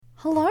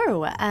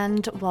Hello,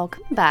 and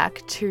welcome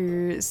back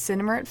to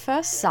Cinema at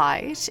First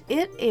Sight.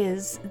 It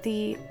is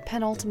the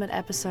penultimate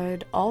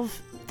episode of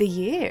the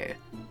year.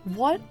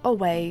 What a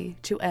way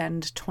to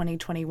end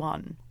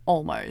 2021,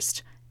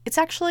 almost. It's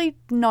actually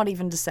not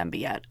even December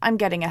yet. I'm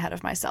getting ahead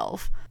of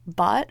myself.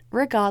 But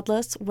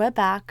regardless, we're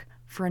back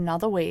for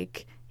another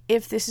week.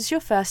 If this is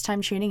your first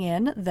time tuning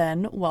in,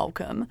 then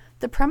welcome.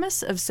 The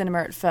premise of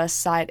Cinema at First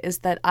Sight is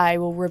that I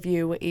will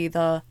review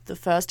either the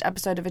first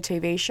episode of a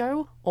TV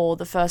show or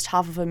the first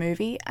half of a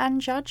movie and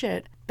judge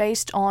it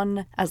based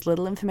on as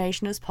little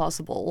information as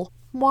possible.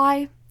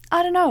 Why?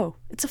 I don't know.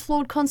 It's a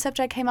flawed concept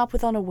I came up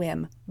with on a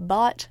whim,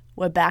 but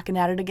we're back and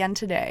at it again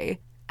today.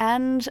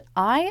 And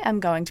I am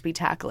going to be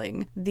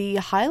tackling the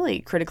highly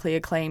critically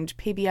acclaimed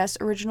PBS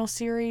original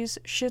series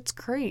Schitt's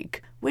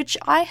Creek, which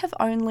I have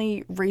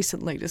only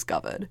recently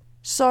discovered.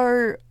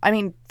 So,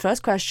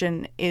 first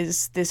question,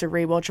 is this a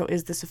rewatch or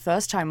is this a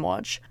first-time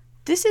watch?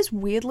 This is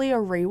weirdly a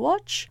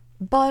rewatch,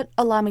 but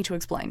allow me to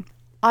explain.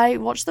 I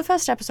watched the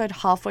first episode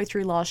halfway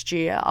through last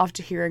year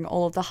after hearing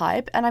all of the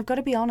hype, and I've got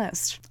to be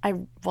honest, I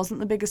wasn't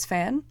the biggest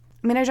fan.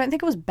 I don't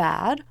think it was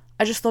bad,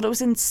 I just thought it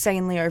was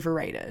insanely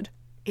overrated.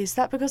 Is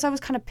that because I was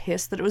kind of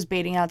pissed that it was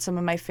beating out some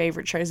of my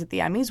favourite shows at the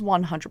Emmys?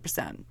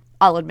 100%.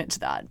 I'll admit to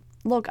that.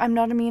 Look, I'm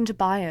not immune to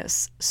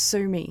bias.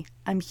 Sue me.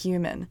 I'm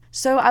human.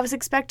 So I was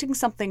expecting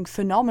something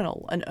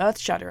phenomenal and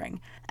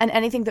earth-shattering, and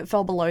anything that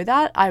fell below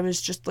that, I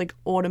was just,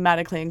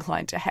 automatically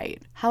inclined to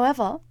hate.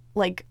 However,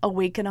 a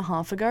week and a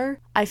half ago,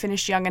 I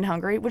finished Young and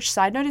Hungry, which,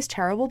 side note, is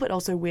terrible but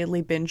also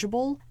weirdly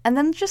bingeable, and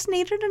then just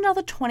needed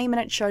another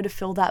 20-minute show to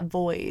fill that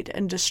void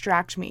and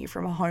distract me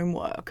from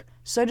homework.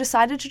 So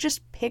decided to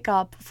just pick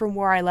up from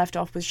where I left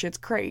off with Schitt's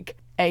Creek,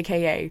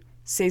 aka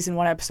Season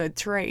 1, Episode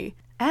 3,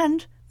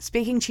 and,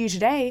 speaking to you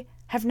today,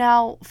 have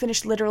now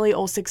finished literally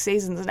all 6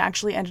 seasons and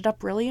actually ended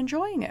up really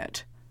enjoying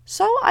it.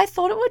 So I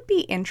thought it would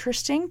be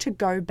interesting to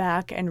go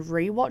back and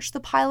rewatch the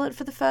pilot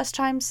for the first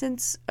time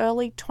since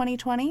early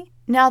 2020,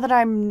 now that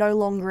I'm no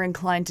longer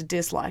inclined to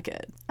dislike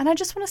it. And I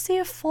just want to see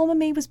if former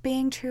me was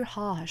being too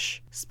harsh.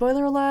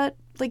 Spoiler alert,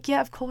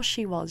 yeah, of course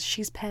she was.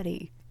 She's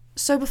petty.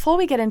 So before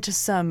we get into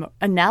some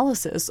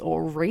analysis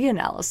or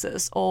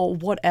reanalysis or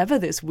whatever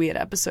this weird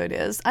episode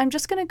is, I'm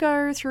just going to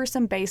go through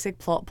some basic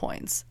plot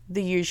points.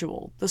 The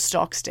usual, the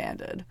stock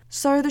standard.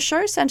 So the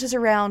show centers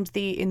around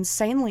the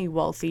insanely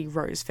wealthy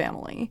Rose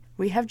family.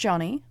 We have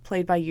Johnny,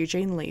 played by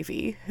Eugene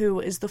Levy, who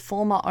is the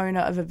former owner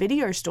of a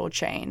video store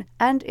chain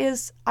and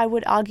is, I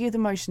would argue, the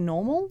most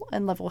normal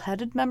and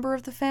level-headed member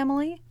of the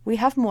family. We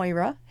have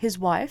Moira, his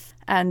wife,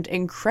 and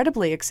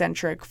incredibly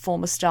eccentric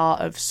former star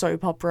of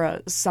soap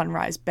opera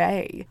Sunrise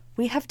Bay.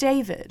 We have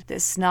David, their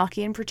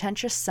snarky and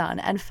pretentious son,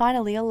 and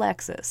finally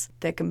Alexis,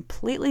 their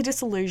completely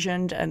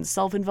disillusioned and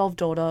self-involved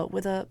daughter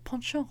with a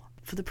penchant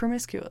for the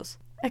promiscuous.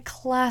 A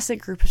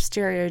classic group of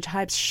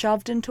stereotypes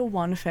shoved into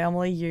one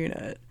family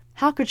unit.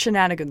 How could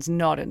shenanigans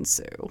not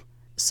ensue?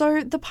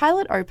 So, the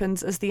pilot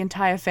opens as the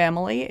entire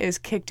family is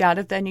kicked out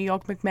of their New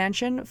York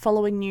McMansion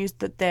following news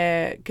that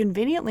their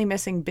conveniently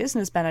missing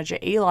business manager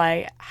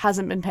Eli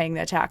hasn't been paying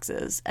their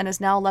taxes and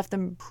has now left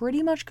them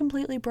pretty much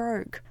completely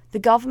broke. The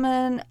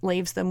government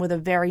leaves them with a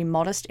very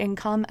modest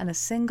income and a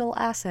single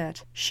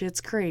asset, Schitt's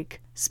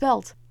Creek,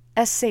 spelt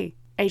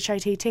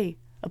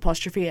SCHITT''S,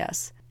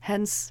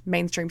 hence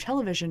mainstream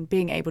television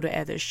being able to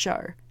air this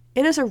show.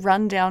 It is a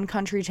rundown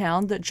country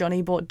town that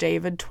Johnny bought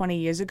David 20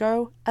 years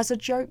ago as a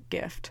joke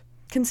gift.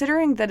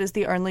 Considering that is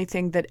the only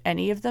thing that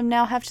any of them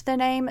now have to their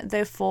name,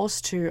 they're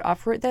forced to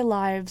uproot their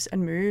lives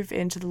and move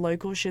into the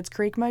local Schitt's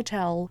Creek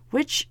motel,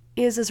 which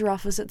is as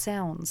rough as it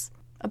sounds.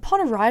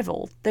 Upon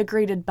arrival, they're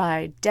greeted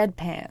by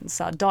deadpan,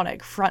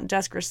 sardonic front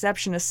desk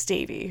receptionist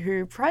Stevie,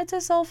 who prides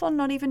herself on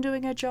not even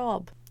doing her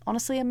job.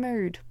 Honestly, a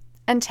mood.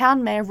 And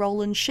town mayor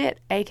Roland Schitt,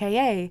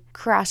 aka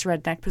crass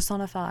redneck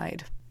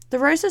personified. The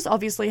Roses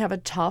obviously have a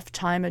tough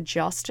time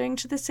adjusting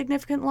to this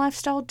significant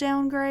lifestyle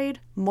downgrade.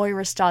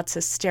 Moira starts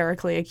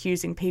hysterically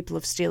accusing people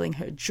of stealing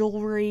her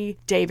jewelry.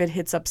 David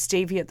hits up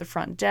Stevie at the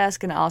front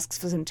desk and asks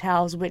for some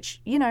towels, which,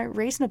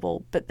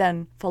 reasonable, but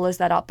then follows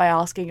that up by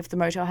asking if the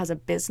motel has a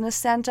business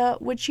center,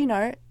 which,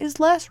 is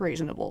less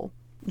reasonable.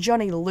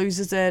 Johnny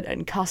loses it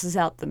and cusses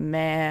out the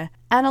mayor,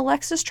 and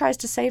Alexis tries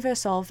to save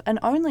herself and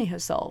only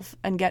herself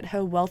and get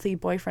her wealthy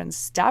boyfriend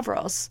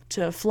Stavros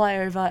to fly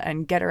over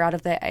and get her out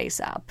of there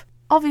ASAP.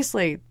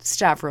 Obviously,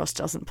 Stavros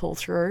doesn't pull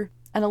through,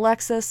 and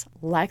Alexis,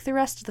 like the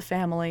rest of the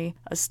family,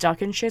 are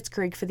stuck in Schitt's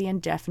Creek for the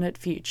indefinite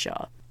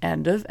future.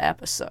 End of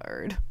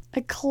episode.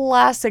 A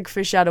classic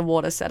fish out of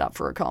water setup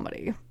for a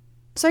comedy.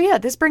 So yeah,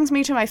 this brings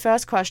me to my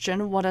first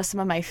question. What are some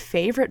of my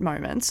favourite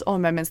moments, or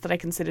moments that I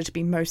consider to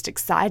be most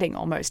exciting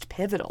or most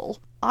pivotal?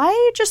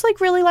 I just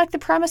really like the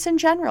premise in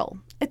general.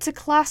 It's a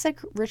classic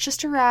riches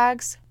to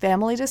rags,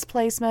 family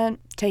displacement,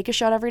 take a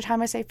shot every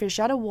time I say fish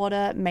out of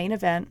water, main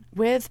event,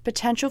 with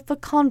potential for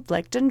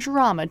conflict and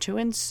drama to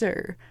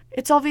ensue.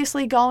 It's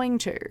obviously going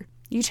to.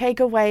 You take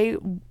away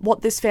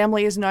what this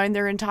family has known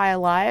their entire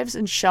lives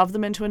and shove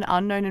them into an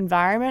unknown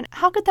environment,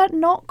 how could that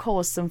not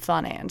cause some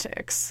fun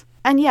antics?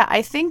 And yeah,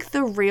 I think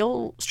the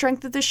real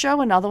strength of the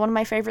show, another one of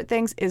my favorite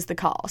things, is the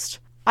cast.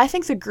 I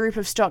think the group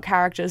of stock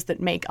characters that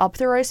make up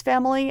the Rose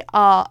family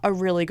are a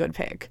really good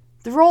pick.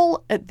 They're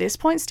all, at this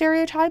point,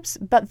 stereotypes,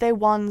 but they're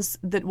ones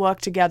that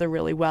work together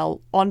really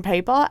well on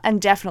paper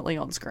and definitely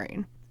on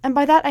screen. And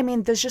by that I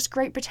mean there's just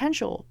great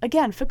potential,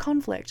 again, for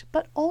conflict,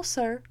 but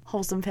also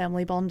wholesome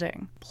family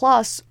bonding.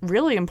 Plus,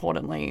 really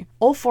importantly,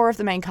 all 4 of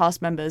the main cast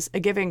members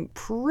are giving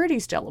pretty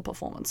stellar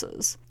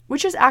performances,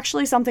 which is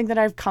actually something that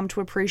I've come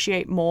to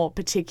appreciate more,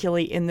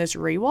 particularly in this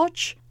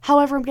rewatch.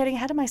 However, I'm getting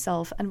ahead of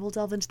myself, and we'll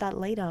delve into that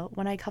later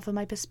when I cover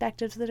my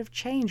perspectives that have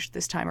changed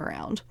this time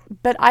around.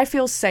 But I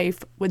feel safe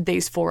with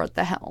these 4 at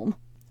the helm.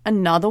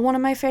 Another one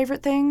of my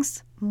favorite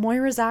things,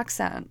 Moira's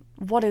accent.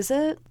 What is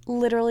it?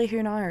 Literally,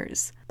 who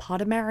knows?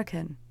 Part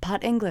American,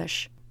 part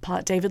English,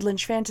 part David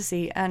Lynch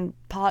fantasy, and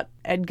part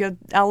Edgar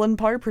Allan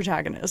Poe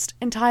protagonist.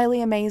 Entirely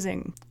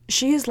amazing.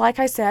 She is, like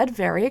I said,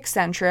 very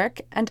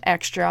eccentric and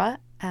extra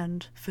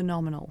and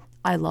phenomenal.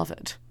 I love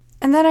it.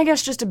 And then I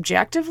guess just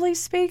objectively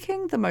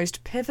speaking, the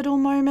most pivotal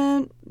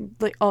moment,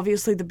 like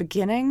obviously the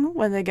beginning,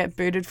 when they get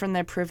booted from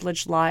their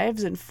privileged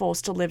lives and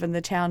forced to live in the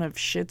town of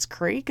Schitt's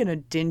Creek in a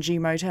dingy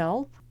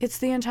motel. It's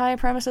the entire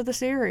premise of the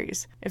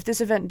series. If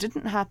this event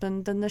didn't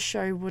happen, then the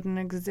show wouldn't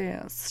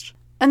exist.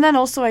 And then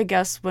also, I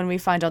guess, when we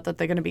find out that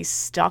they're going to be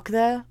stuck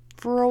there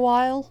for a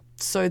while,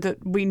 so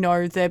that we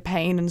know their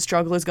pain and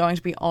struggle is going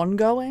to be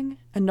ongoing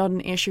and not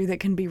an issue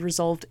that can be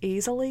resolved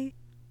easily.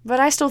 But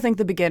I still think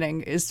the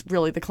beginning is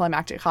really the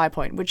climactic high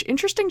point, which,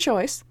 interesting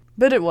choice,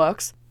 but it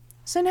works.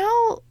 So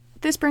now,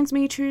 this brings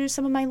me to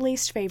some of my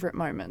least favourite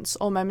moments,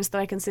 or moments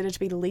that I consider to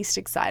be least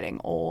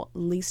exciting or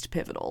least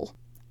pivotal.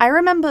 I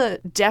remember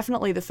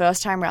definitely the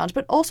first time round,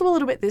 but also a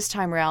little bit this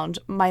time round,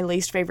 my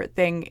least favourite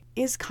thing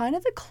is kind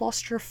of the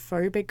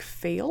claustrophobic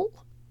feel.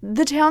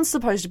 The town's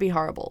supposed to be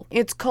horrible.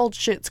 It's called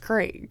Schitt's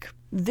Creek.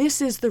 This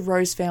is the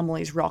Rose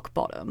family's rock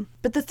bottom.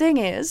 But the thing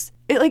is,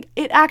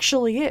 it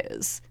actually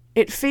is.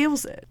 It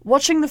feels it.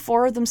 Watching the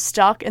 4 of them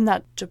stuck in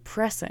that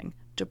depressing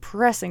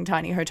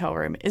tiny hotel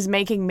room is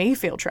making me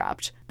feel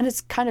trapped, and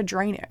it's kind of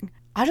draining.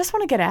 I just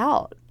want to get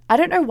out. I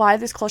don't know why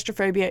this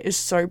claustrophobia is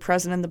so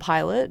present in the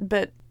pilot,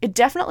 but it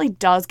definitely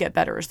does get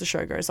better as the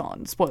show goes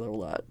on, spoiler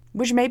alert.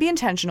 Which may be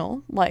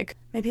intentional, like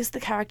maybe as the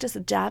characters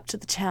adapt to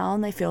the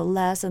town, they feel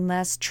less and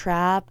less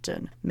trapped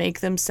and make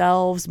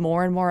themselves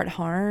more and more at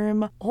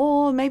home,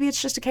 or maybe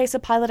it's just a case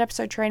of pilot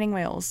episode training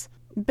wheels.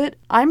 But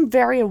I'm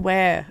very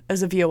aware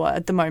as a viewer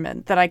at the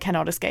moment that I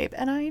cannot escape,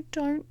 and I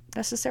don't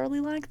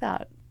necessarily like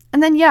that.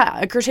 And then, yeah,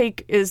 a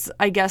critique is,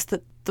 I guess,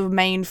 that the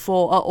main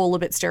 4 are all a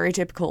bit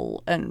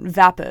stereotypical and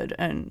vapid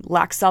and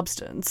lack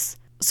substance.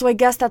 So I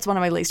guess that's one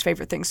of my least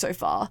favourite things so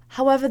far.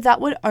 However,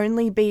 that would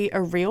only be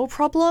a real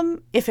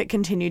problem if it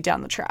continued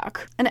down the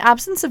track. An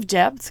absence of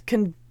depth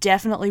can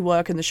definitely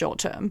work in the short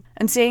term.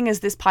 And seeing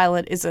as this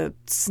pilot is a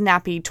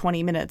snappy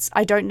 20 minutes,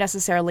 I don't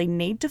necessarily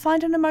need to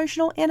find an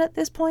emotional in at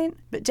this point.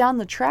 But down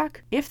the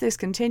track, if this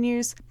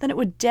continues, then it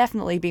would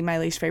definitely be my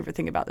least favourite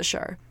thing about the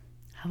show.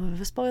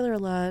 However, spoiler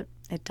alert,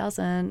 it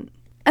doesn't.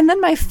 And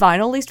then my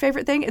final least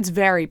favourite thing, it's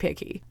very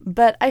picky,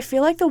 but I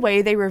feel like the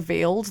way they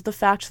revealed the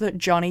fact that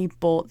Johnny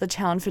bought the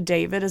town for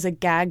David as a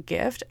gag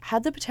gift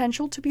had the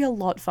potential to be a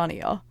lot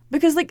funnier.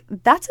 Because,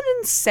 that's an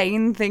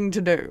insane thing to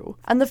do.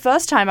 And the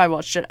first time I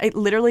watched it, it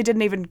literally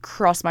didn't even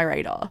cross my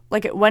radar.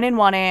 It went in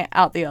one ear,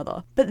 out the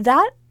other. But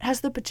that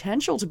has the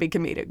potential to be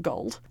comedic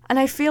gold. And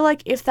I feel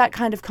like if that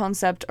kind of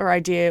concept or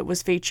idea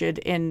was featured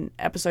in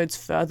episodes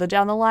further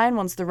down the line,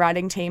 once the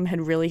writing team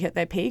had really hit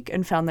their peak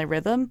and found their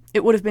rhythm,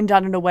 it would have been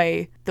done in a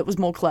way that was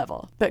more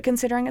clever. But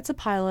considering it's a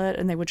pilot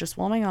and they were just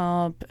warming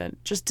up, it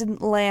just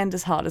didn't land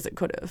as hard as it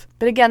could have.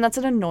 But again, that's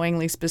an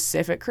annoyingly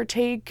specific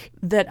critique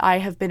that I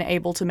have been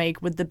able to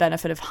make with the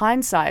benefit of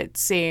hindsight,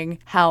 seeing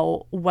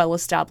how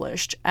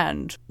well-established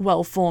and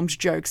well-formed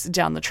jokes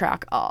down the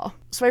track are.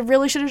 So I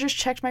really should have just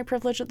checked my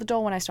privilege at the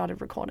door when I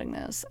started recording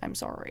this. I'm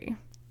sorry.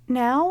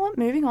 Now,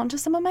 moving on to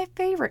some of my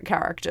favourite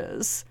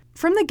characters.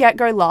 From the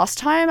get-go last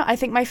time, I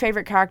think my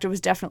favourite character was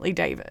definitely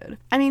David.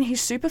 I mean, he's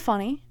super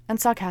funny and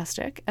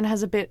sarcastic and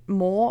has a bit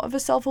more of a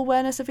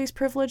self-awareness of his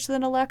privilege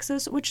than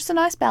Alexis, which is a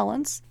nice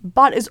balance,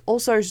 but is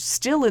also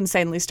still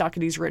insanely stuck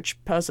in his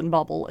rich person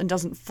bubble and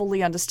doesn't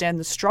fully understand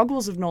the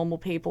struggles of normal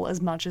people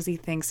as much as he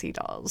thinks he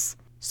does.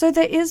 So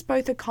there is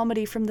both a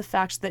comedy from the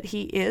fact that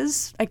he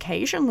is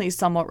occasionally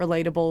somewhat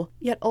relatable,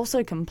 yet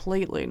also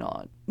completely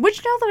not.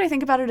 Which, now that I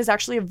think about it, is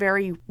actually a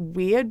very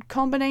weird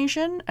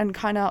combination and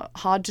kind of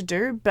hard to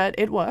do, but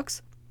it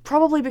works.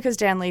 Probably because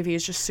Dan Levy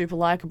is just super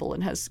likable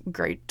and has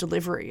great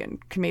delivery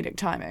and comedic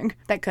timing.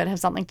 That could have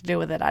something to do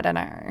with it, I don't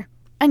know.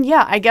 And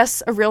yeah, I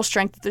guess a real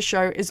strength of the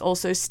show is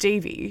also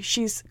Stevie.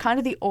 She's kind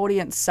of the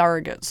audience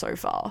surrogate so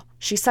far.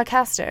 She's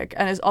sarcastic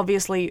and is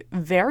obviously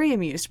very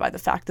amused by the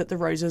fact that the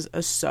Roses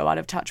are so out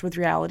of touch with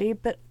reality,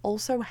 but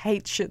also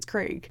hates Schitt's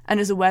Creek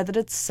and is aware that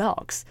it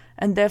sucks,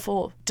 and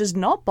therefore does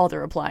not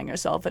bother applying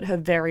herself at her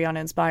very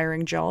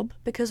uninspiring job,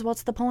 because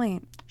what's the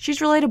point? She's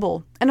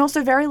relatable, and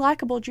also very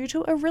likable due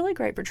to a really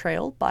great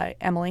portrayal by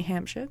Emily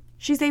Hampshire.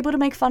 She's able to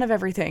make fun of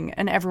everything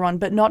and everyone,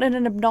 but not in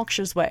an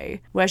obnoxious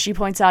way, where she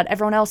points out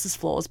everyone else's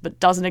flaws but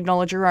doesn't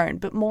acknowledge her own,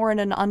 but more in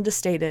an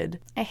understated,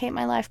 I hate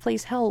my life,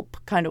 please help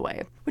kind of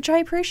way, which I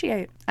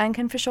appreciate and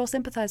can for sure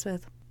sympathize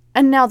with.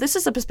 And now this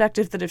is a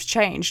perspective that has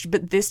changed,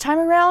 but this time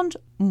around,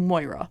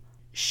 Moira.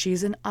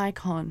 She's an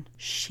icon.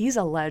 She's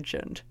a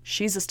legend.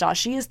 She's a star.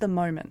 She is the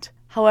moment.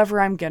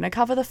 However, I'm gonna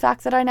cover the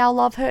fact that I now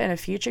love her in a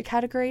future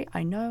category.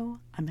 I know,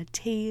 I'm a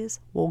tease.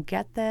 We'll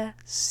get there.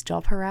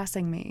 Stop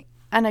harassing me.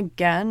 And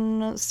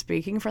again,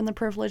 speaking from the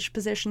privileged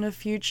position of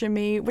future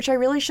me, which I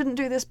really shouldn't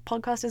do, this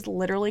podcast is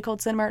literally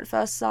called Cinema at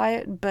First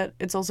Sight, but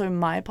it's also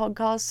my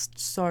podcast,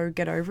 so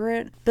get over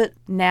it. But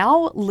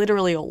now,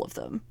 literally all of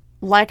them.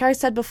 Like I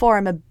said before,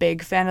 I'm a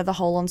big fan of the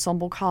whole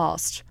ensemble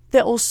cast.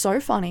 They're all so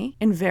funny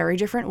in very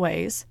different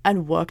ways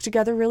and work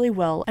together really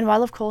well, and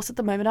while of course at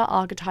the moment are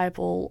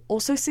archetypal,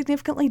 also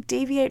significantly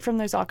deviate from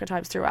those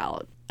archetypes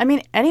throughout. I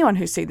mean, anyone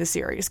who's seen the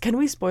series, can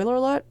we, spoiler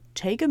alert,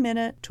 take a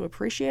minute to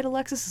appreciate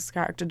Alexis's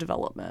character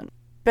development?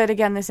 But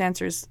again, this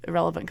answer is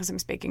irrelevant because I'm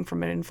speaking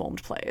from an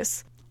informed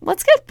place.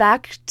 Let's get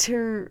back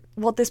to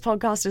what this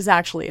podcast is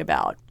actually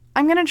about.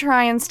 I'm going to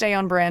try and stay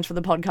on brand for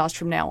the podcast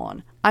from now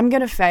on. I'm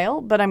going to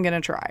fail, but I'm going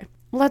to try.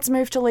 Let's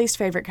move to least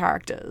favourite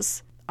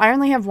characters. I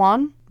only have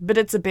one, but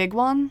it's a big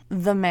one.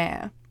 The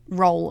mayor,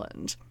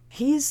 Roland.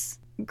 He's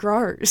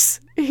gross.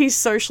 He's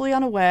socially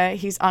unaware,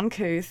 he's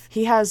uncouth,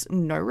 he has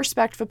no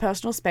respect for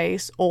personal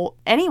space or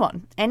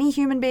anyone, any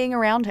human being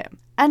around him.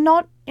 And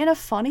not in a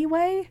funny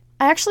way.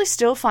 I actually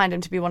still find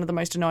him to be one of the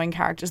most annoying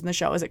characters in the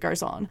show as it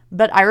goes on,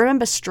 but I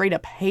remember straight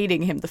up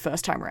hating him the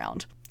first time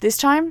around. This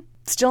time,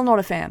 still not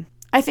a fan.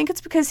 I think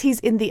it's because he's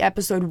in the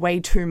episode way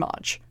too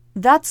much.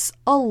 That's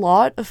a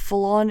lot of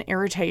full-on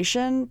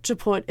irritation to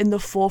put in the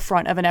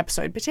forefront of an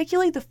episode,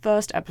 particularly the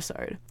first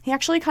episode. He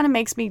actually kind of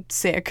makes me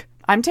sick.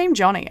 I'm Team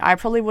Johnny. I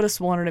probably would have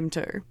sworn at him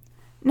too.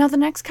 Now, the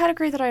next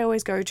category that I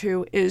always go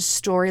to is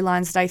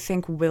storylines that I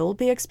think will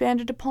be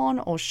expanded upon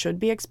or should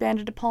be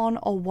expanded upon,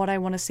 or what I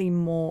want to see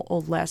more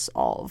or less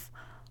of.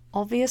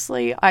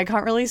 Obviously, I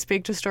can't really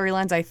speak to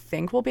storylines I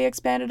think will be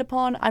expanded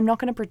upon. I'm not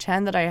going to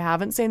pretend that I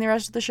haven't seen the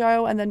rest of the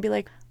show and then be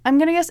like, I'm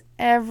going to guess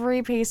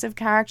every piece of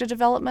character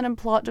development and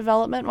plot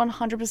development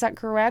 100%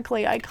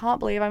 correctly. I can't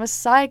believe I'm a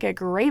psychic.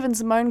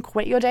 Raven-Symoné,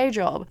 quit your day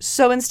job.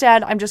 So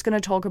instead, I'm just going to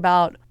talk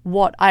about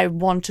what I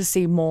want to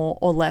see more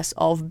or less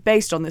of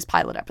based on this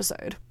pilot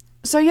episode.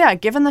 So yeah,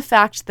 given the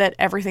fact that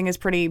everything is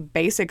pretty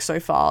basic so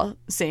far,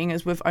 seeing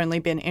as we've only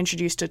been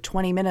introduced to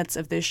 20 minutes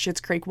of this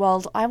Schitt's Creek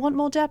world, I want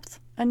more depth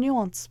and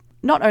nuance.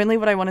 Not only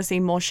would I want to see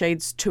more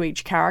shades to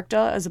each character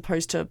as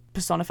opposed to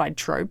personified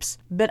tropes,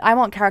 but I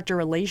want character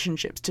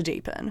relationships to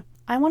deepen.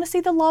 I want to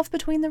see the love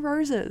between the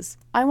Roses.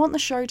 I want the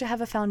show to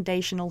have a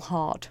foundational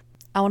heart.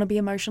 I want to be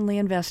emotionally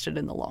invested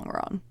in the long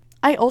run.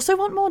 I also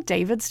want more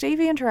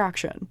David-Stevie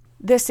interaction.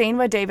 The scene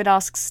where David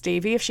asks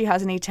Stevie if she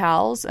has any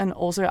towels and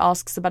also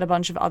asks about a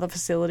bunch of other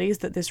facilities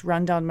that this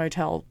rundown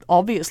motel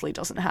obviously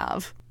doesn't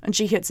have. And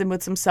she hits him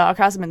with some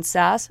sarcasm and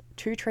sass,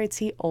 two traits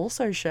he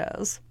also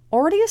shares.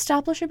 Already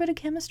establish a bit of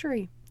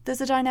chemistry. There's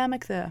a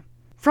dynamic there.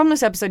 From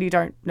this episode, you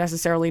don't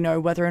necessarily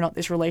know whether or not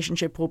this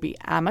relationship will be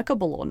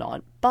amicable or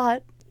not,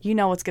 but you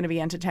know it's going to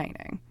be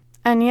entertaining.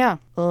 And yeah,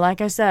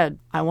 like I said,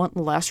 I want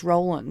less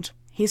Roland.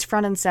 He's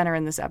front and center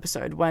in this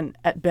episode when,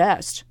 at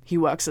best, he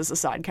works as a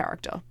side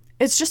character.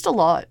 It's just a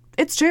lot.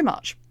 It's too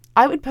much.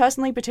 I would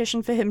personally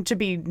petition for him to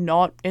be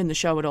not in the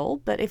show at all,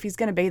 but if he's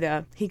going to be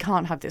there, he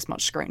can't have this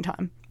much screen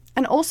time.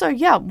 And also,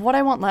 yeah, what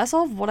I want less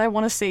of, what I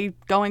want to see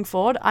going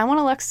forward, I want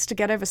Alexis to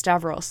get over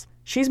Stavros.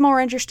 She's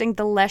more interesting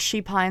the less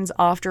she pines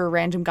after a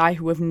random guy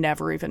who we've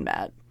never even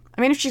met.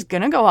 I mean, if she's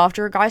gonna go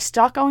after a guy,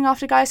 start going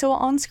after guys who are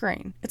on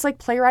screen. It's like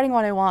playwriting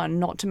 101,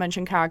 not to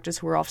mention characters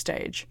who are off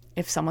stage.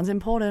 If someone's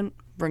important,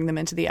 bring them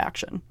into the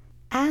action.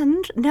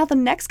 And now the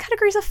next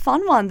category is a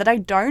fun one that I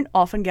don't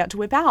often get to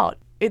whip out.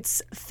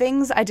 It's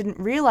things I didn't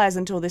realize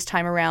until this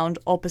time around,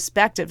 or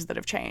perspectives that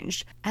have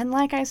changed. And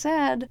like I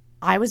said,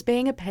 I was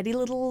being a petty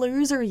little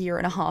loser a year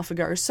and a half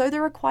ago, so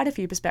there are quite a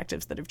few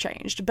perspectives that have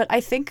changed. But I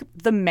think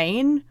the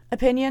main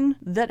opinion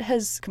that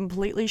has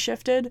completely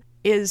shifted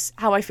is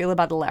how I feel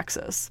about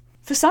Alexis.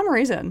 For some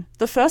reason,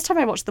 the first time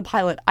I watched the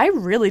pilot, I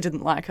really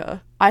didn't like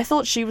her. I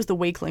thought she was the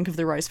weak link of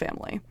the Rose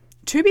family.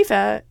 To be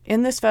fair,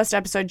 in this first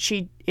episode,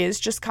 she is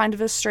just kind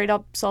of a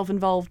straight-up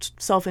self-involved,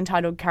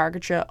 self-entitled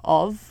caricature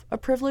of a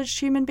privileged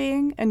human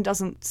being and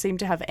doesn't seem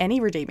to have any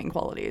redeeming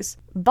qualities.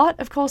 But,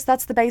 of course,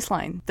 that's the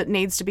baseline that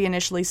needs to be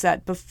initially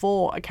set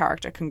before a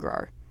character can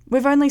grow.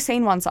 We've only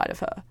seen one side of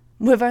her.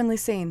 We've only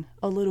seen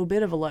a little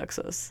bit of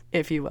Alexis,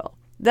 if you will.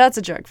 That's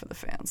a joke for the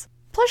fans.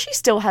 Plus, she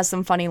still has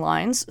some funny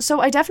lines,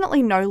 so I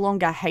definitely no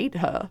longer hate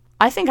her.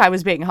 I think I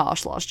was being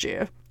harsh last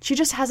year. She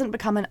just hasn't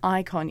become an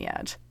icon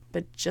yet.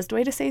 But just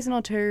wait a season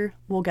or two,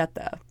 we'll get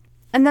there.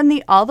 And then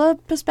the other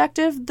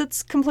perspective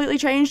that's completely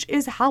changed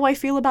is how I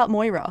feel about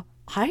Moira.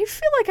 I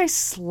feel like I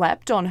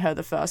slept on her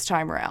the first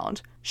time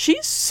around.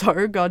 She's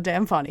so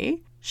goddamn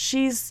funny.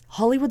 She's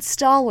Hollywood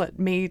starlet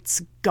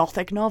meets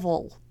gothic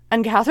novel.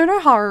 And Catherine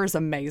O'Hara is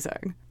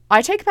amazing.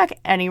 I take back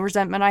any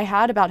resentment I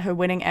had about her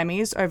winning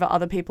Emmys over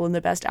other people in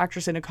the Best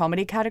Actress in a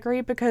Comedy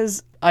category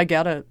because I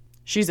get it.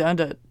 She's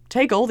earned it.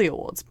 Take all the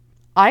awards.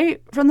 I,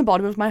 from the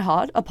bottom of my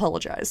heart,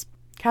 apologize.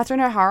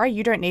 Catherine O'Hara,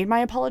 you don't need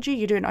my apology.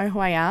 You don't know who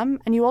I am.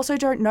 And you also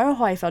don't know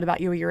how I felt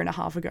about you a year and a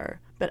half ago.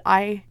 But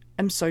I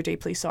am so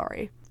deeply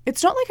sorry.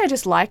 It's not like I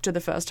disliked her the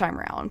first time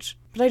round,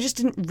 but I just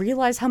didn't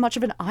realize how much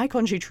of an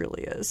icon she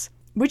truly is.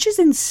 Which is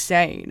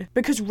insane,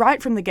 because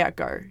right from the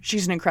get-go,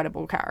 she's an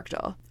incredible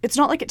character. It's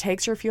not like it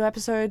takes her a few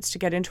episodes to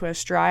get into her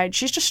stride,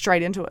 she's just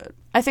straight into it.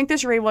 I think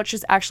this rewatch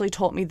has actually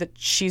taught me that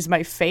she's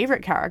my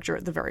favourite character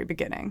at the very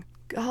beginning.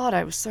 God,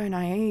 I was so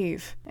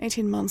naive.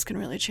 18 months can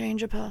really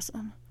change a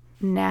person.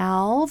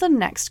 Now, the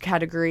next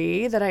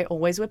category that I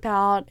always whip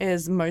out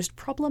is most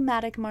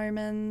problematic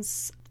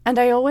moments. And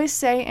I always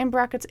say in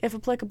brackets if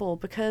applicable,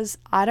 because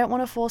I don't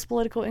want to force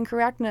political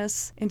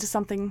incorrectness into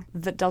something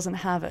that doesn't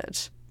have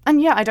it. And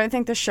yeah, I don't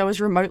think this show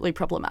is remotely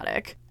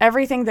problematic.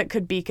 Everything that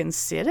could be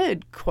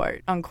considered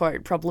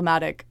quote-unquote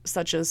problematic,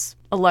 such as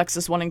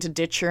Alexis wanting to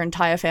ditch her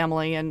entire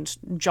family and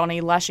Johnny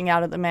lashing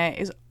out at the mayor,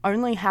 is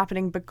only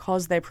happening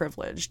because they're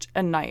privileged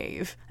and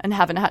naive and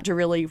haven't had to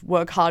really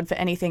work hard for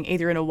anything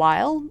either in a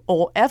while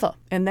or ever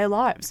in their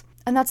lives.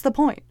 And that's the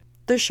point.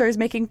 The show's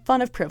making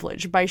fun of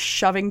privilege by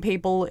shoving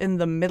people in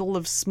the middle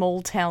of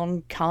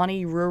small-town,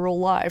 carny, rural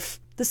life.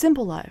 The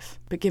simple life,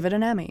 but give it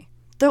an Emmy.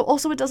 Though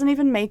also it doesn't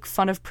even make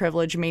fun of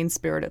privilege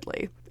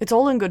mean-spiritedly. It's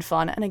all in good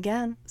fun, and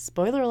again,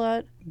 spoiler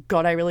alert,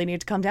 God, I really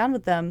need to come down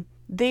with them.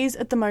 These,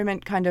 at the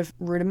moment, kind of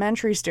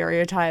rudimentary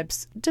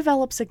stereotypes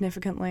develop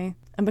significantly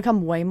and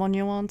become way more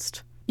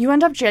nuanced. You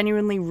end up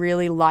genuinely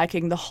really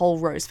liking the whole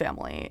Rose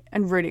family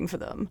and rooting for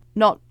them.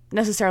 Not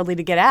necessarily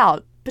to get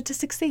out, but to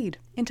succeed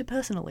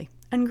interpersonally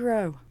and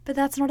grow. But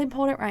that's not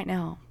important right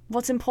now.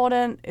 What's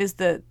important is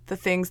that the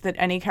things that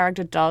any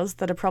character does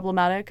that are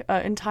problematic are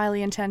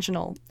entirely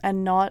intentional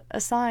and not a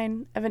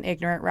sign of an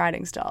ignorant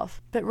writing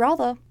staff, but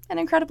rather an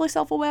incredibly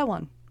self-aware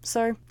one.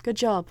 So, good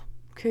job.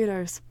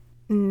 Kudos.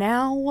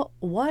 Now,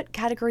 what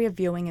category of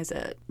viewing is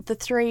it? The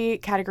three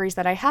categories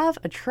that I have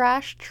are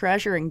trash,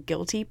 treasure, and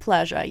guilty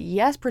pleasure.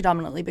 Yes,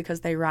 predominantly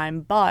because they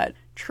rhyme, but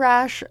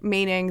trash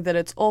meaning that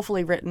it's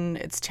awfully written,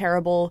 it's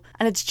terrible,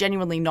 and it's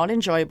genuinely not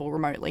enjoyable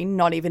remotely,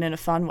 not even in a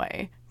fun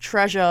way.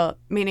 Treasure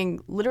meaning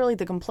literally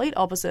the complete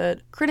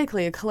opposite,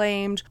 critically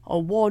acclaimed,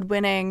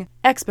 award-winning,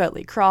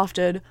 expertly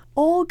crafted.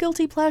 Or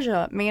guilty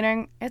pleasure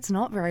meaning it's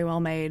not very well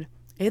made.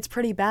 It's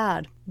pretty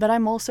bad, but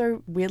I'm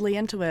also weirdly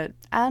into it,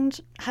 and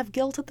have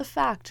guilt at the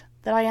fact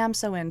that I am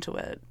so into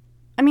it.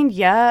 I mean,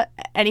 yeah,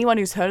 anyone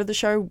who's heard of the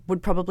show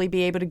would probably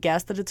be able to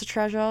guess that it's a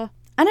treasure,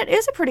 and it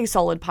is a pretty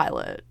solid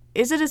pilot.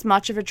 Is it as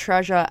much of a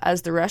treasure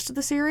as the rest of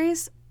the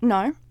series?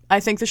 No.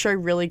 I think the show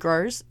really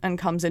grows and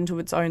comes into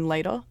its own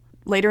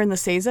later in the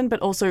season,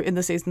 but also in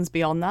the seasons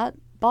beyond that.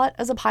 But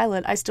as a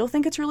pilot, I still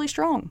think it's really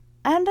strong.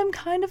 And I'm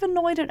kind of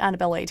annoyed at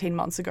Annabelle 18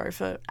 months ago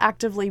for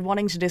actively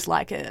wanting to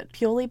dislike it,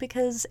 purely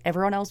because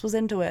everyone else was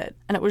into it,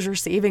 and it was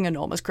receiving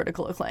enormous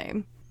critical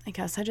acclaim. I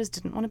guess I just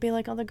didn't want to be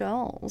like other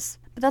girls.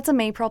 But that's a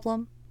me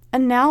problem.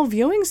 And now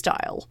viewing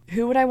style.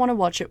 Who would I want to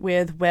watch it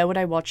with, where would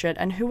I watch it,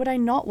 and who would I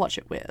not watch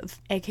it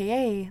with?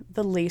 AKA,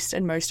 the least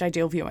and most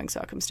ideal viewing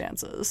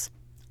circumstances.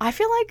 I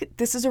feel like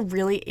this is a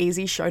really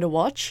easy show to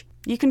watch.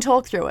 You can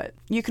talk through it.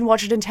 You can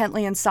watch it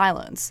intently in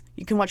silence.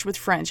 You can watch it with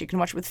friends. You can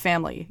watch it with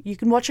family. You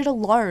can watch it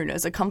alone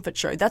as a comfort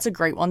show. That's a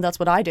great one. That's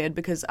what I did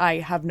because I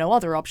have no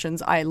other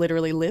options. I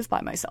literally live by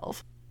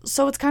myself.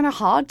 So it's kind of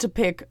hard to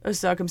pick a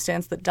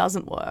circumstance that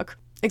doesn't work.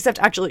 Except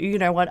actually, you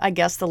know what? I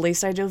guess the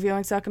least ideal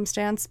viewing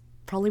circumstance,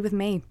 probably with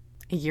me,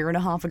 a year and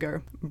a half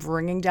ago,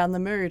 bringing down the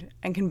mood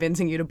and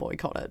convincing you to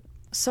boycott it.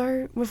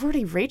 So we've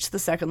already reached the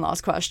second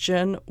last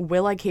question.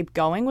 Will I keep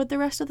going with the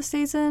rest of the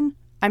season?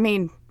 I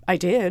mean, I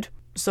did.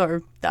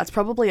 So that's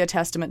probably a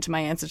testament to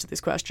my answer to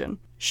this question.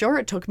 Sure,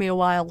 it took me a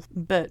while,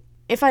 but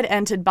if I'd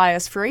entered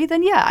bias-free,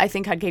 then yeah, I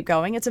think I'd keep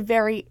going. It's a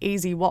very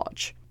easy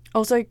watch.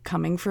 Also,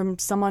 coming from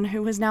someone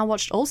who has now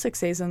watched all 6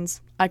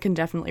 seasons, I can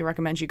definitely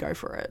recommend you go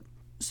for it.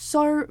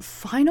 So,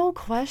 final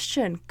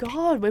question.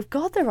 God, we've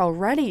got there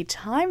already.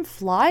 Time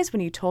flies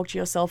when you talk to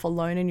yourself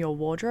alone in your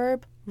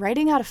wardrobe.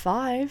 Rating out of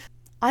 5.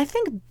 I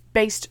think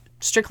based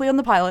strictly on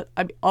the pilot,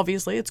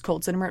 obviously it's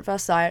called Cinema at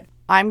First Sight,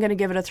 I'm going to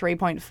give it a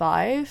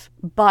 3.5,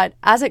 but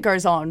as it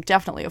goes on,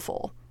 definitely a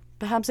 4.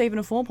 Perhaps even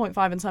a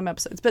 4.5 in some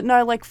episodes, but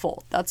no, like 4.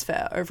 That's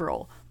fair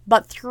overall.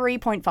 But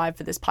 3.5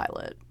 for this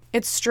pilot.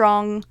 It's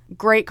strong,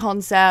 great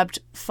concept,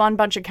 fun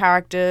bunch of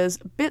characters,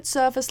 bit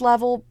surface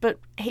level, but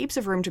heaps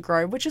of room to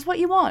grow, which is what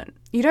you want.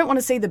 You don't want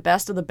to see the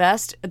best of the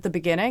best at the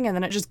beginning and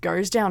then it just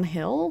goes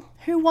downhill.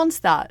 Who wants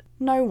that?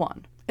 No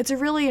one. It's a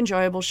really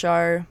enjoyable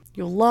show.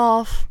 You'll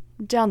laugh,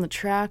 down the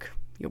track,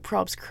 you'll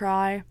props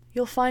cry,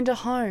 you'll find a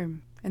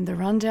home in the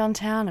rundown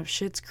town of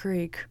Schitt's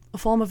Creek, a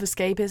form of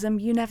escapism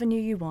you never knew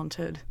you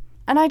wanted.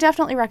 And I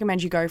definitely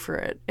recommend you go for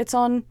it. It's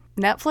on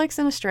Netflix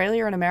in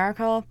Australia and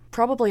America,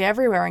 probably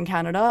everywhere in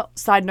Canada.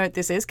 Side note,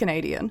 this is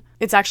Canadian.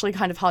 It's actually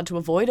kind of hard to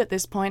avoid at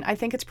this point. I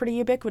think it's pretty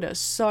ubiquitous.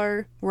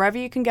 So wherever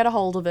you can get a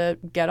hold of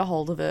it, get a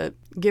hold of it.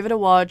 Give it a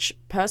watch.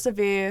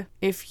 Persevere.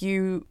 If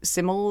you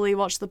similarly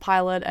watch the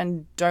pilot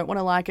and don't want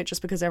to like it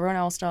just because everyone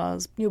else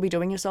does, you'll be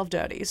doing yourself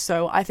dirty.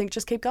 So I think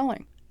just keep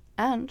going.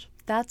 And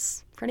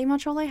that's pretty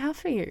much all I have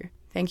for you.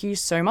 Thank you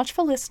so much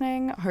for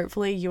listening.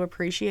 Hopefully you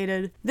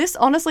appreciated this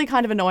honestly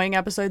kind of annoying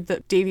episode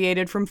that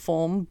deviated from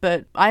form,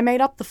 but I made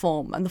up the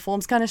form and the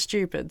form's kind of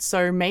stupid.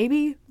 So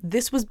maybe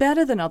this was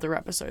better than other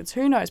episodes.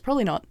 Who knows?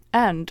 Probably not.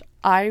 And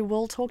I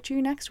will talk to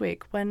you next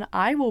week when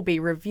I will be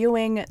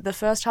reviewing the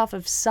first half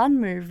of Sun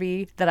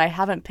Movie that I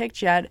haven't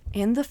picked yet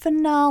in the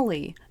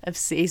finale of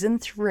season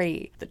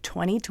 3, the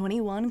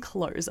 2021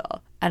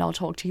 closer. And I'll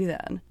talk to you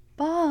then.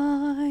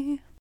 Bye.